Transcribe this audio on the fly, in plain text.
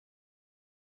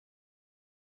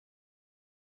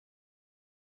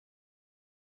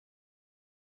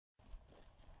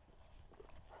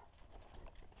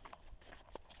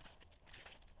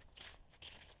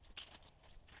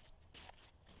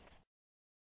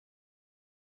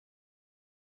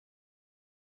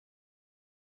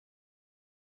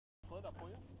Want that for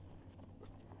you?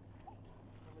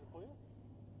 Want me to pull you?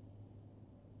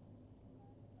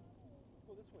 Let's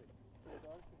go this way. So the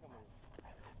dogs can come over.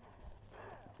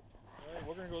 Alright,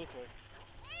 we're gonna go this way.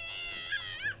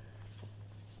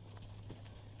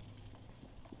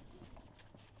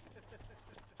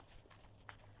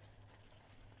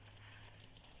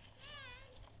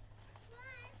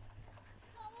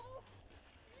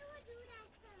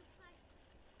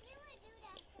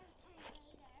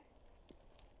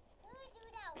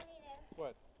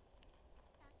 What?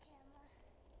 That camera.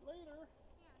 Later.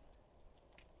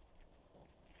 Yeah.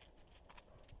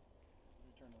 Let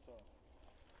me turn this off.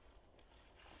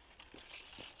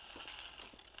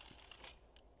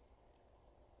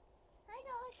 I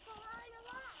know it's going on a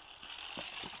lot.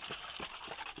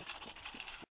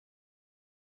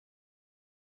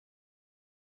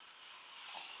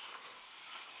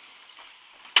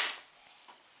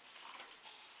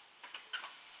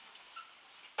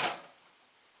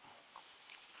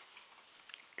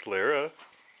 Clara.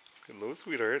 Hello,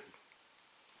 sweetheart.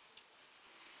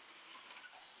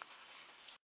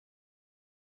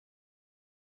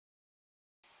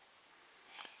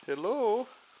 Hello.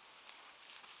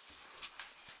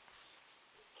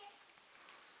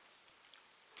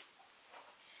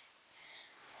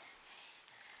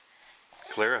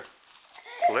 Clara.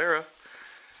 Clara.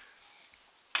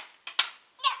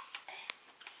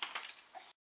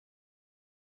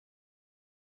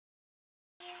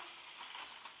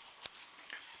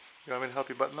 You want me to help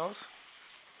you button those?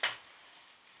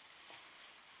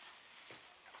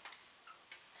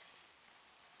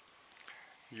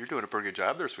 You're doing a pretty good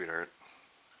job there, sweetheart.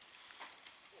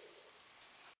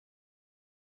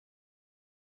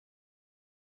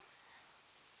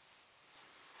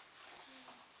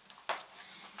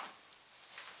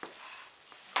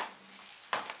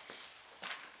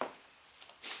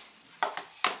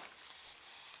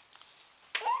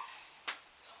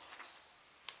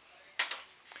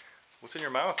 What's in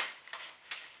your mouth?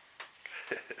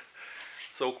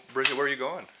 So, Bridget, where are you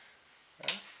going?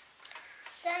 Huh?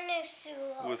 Center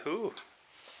school. With who?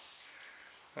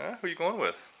 Huh? Who are you going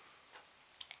with?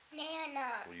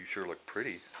 Nana. Well, you sure look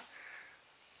pretty.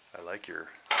 I like your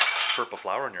purple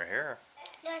flower in your hair.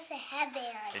 There's a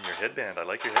headband. In your headband. I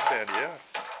like your headband, yeah.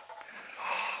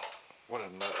 What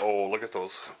a nut. Oh, look at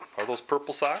those. Are those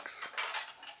purple socks?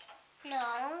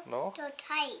 No. No? They're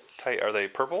tights. Tight. Are they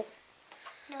purple?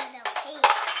 No, they're pink.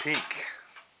 Pink.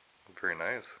 Very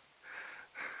nice.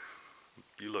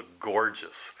 You look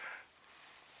gorgeous.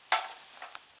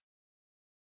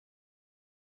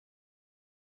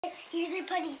 Here's a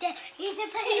bunny there. Here's a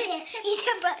bunny there. Here's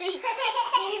a bunny. Here's a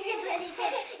bunny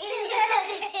there. Here's a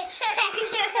bunny there.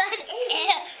 Here's a bunny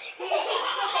there.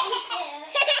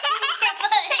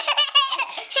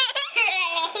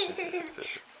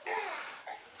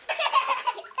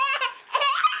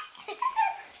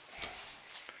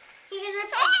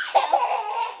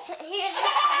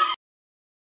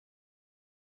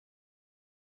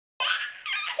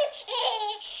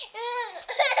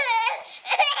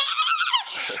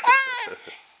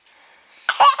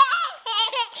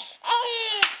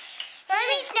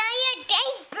 Mommy's not your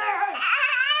diaper.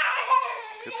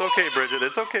 It's okay, Bridget.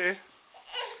 It's okay.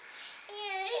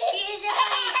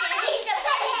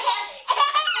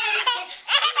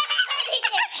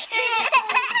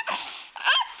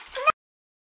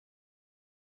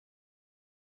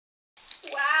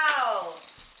 Wow!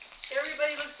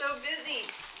 Everybody looks so busy.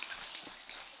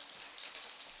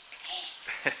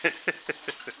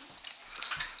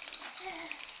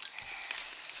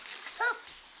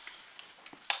 Oops.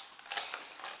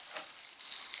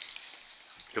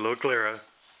 Hello, Clara.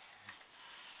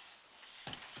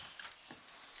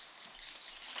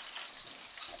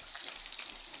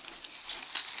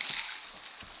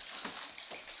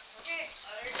 Okay,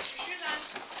 get your shoes on.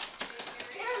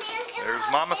 There's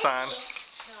Mama San. No,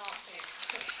 thanks.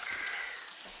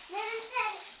 Mom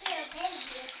said we're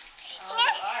busy. Oh,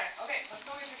 alright. Okay, let's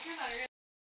go get your shoes on. You're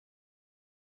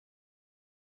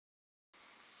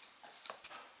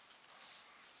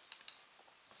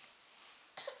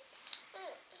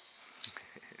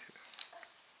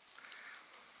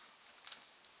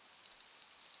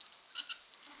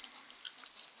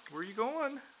Where are you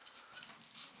going?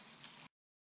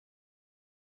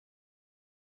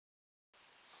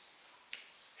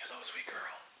 Hello, sweet girl.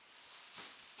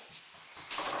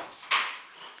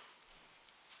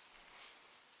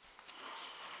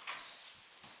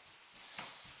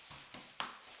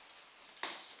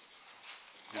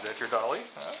 Is that your dolly?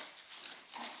 Huh?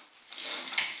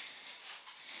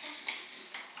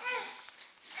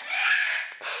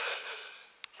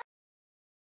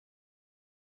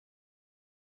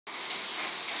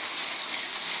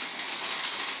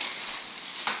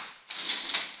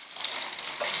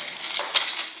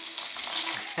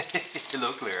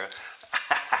 Hello, Clara.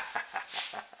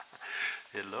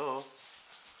 Hello.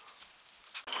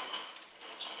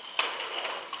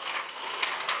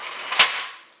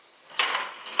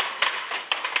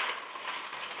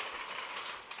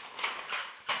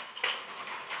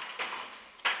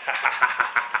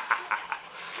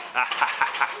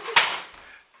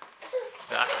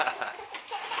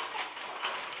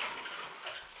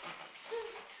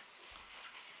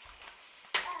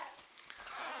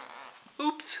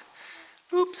 Oops.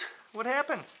 Oops. What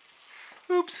happened?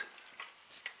 Oops.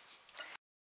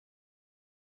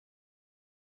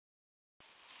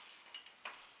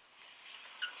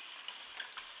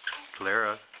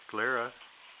 Clara. Clara.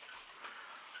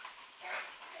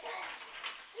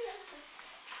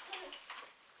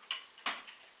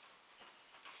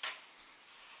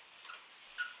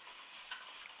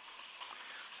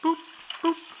 Boop.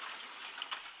 Boop.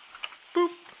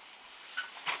 Boop.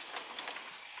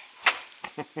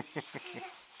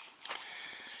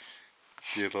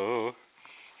 Hello.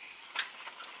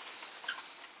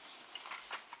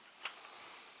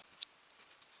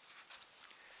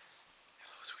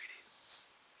 Hello, sweetie.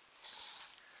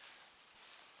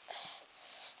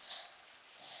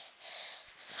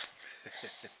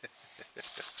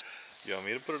 You want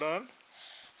me to put it on?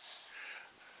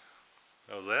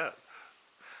 How's that?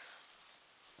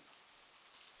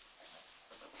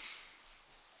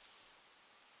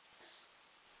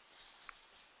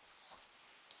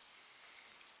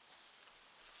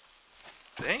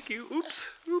 Thank you.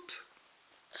 Oops. Oops.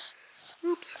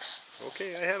 Oops.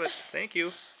 Okay, I have it. Thank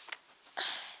you.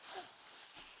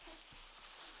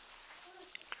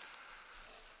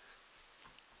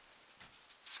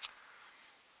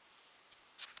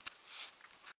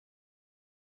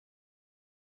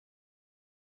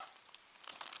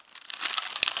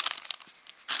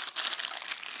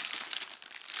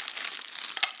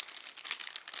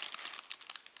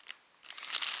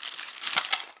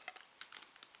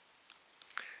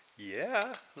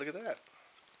 Yeah, look at that.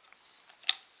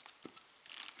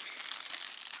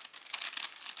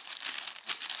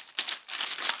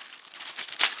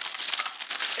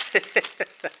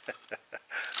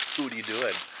 What are you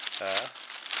doing? Huh?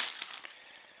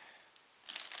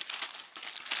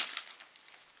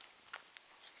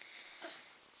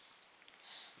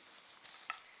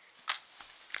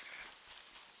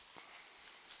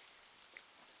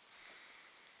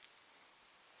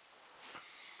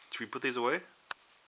 Should we put these away?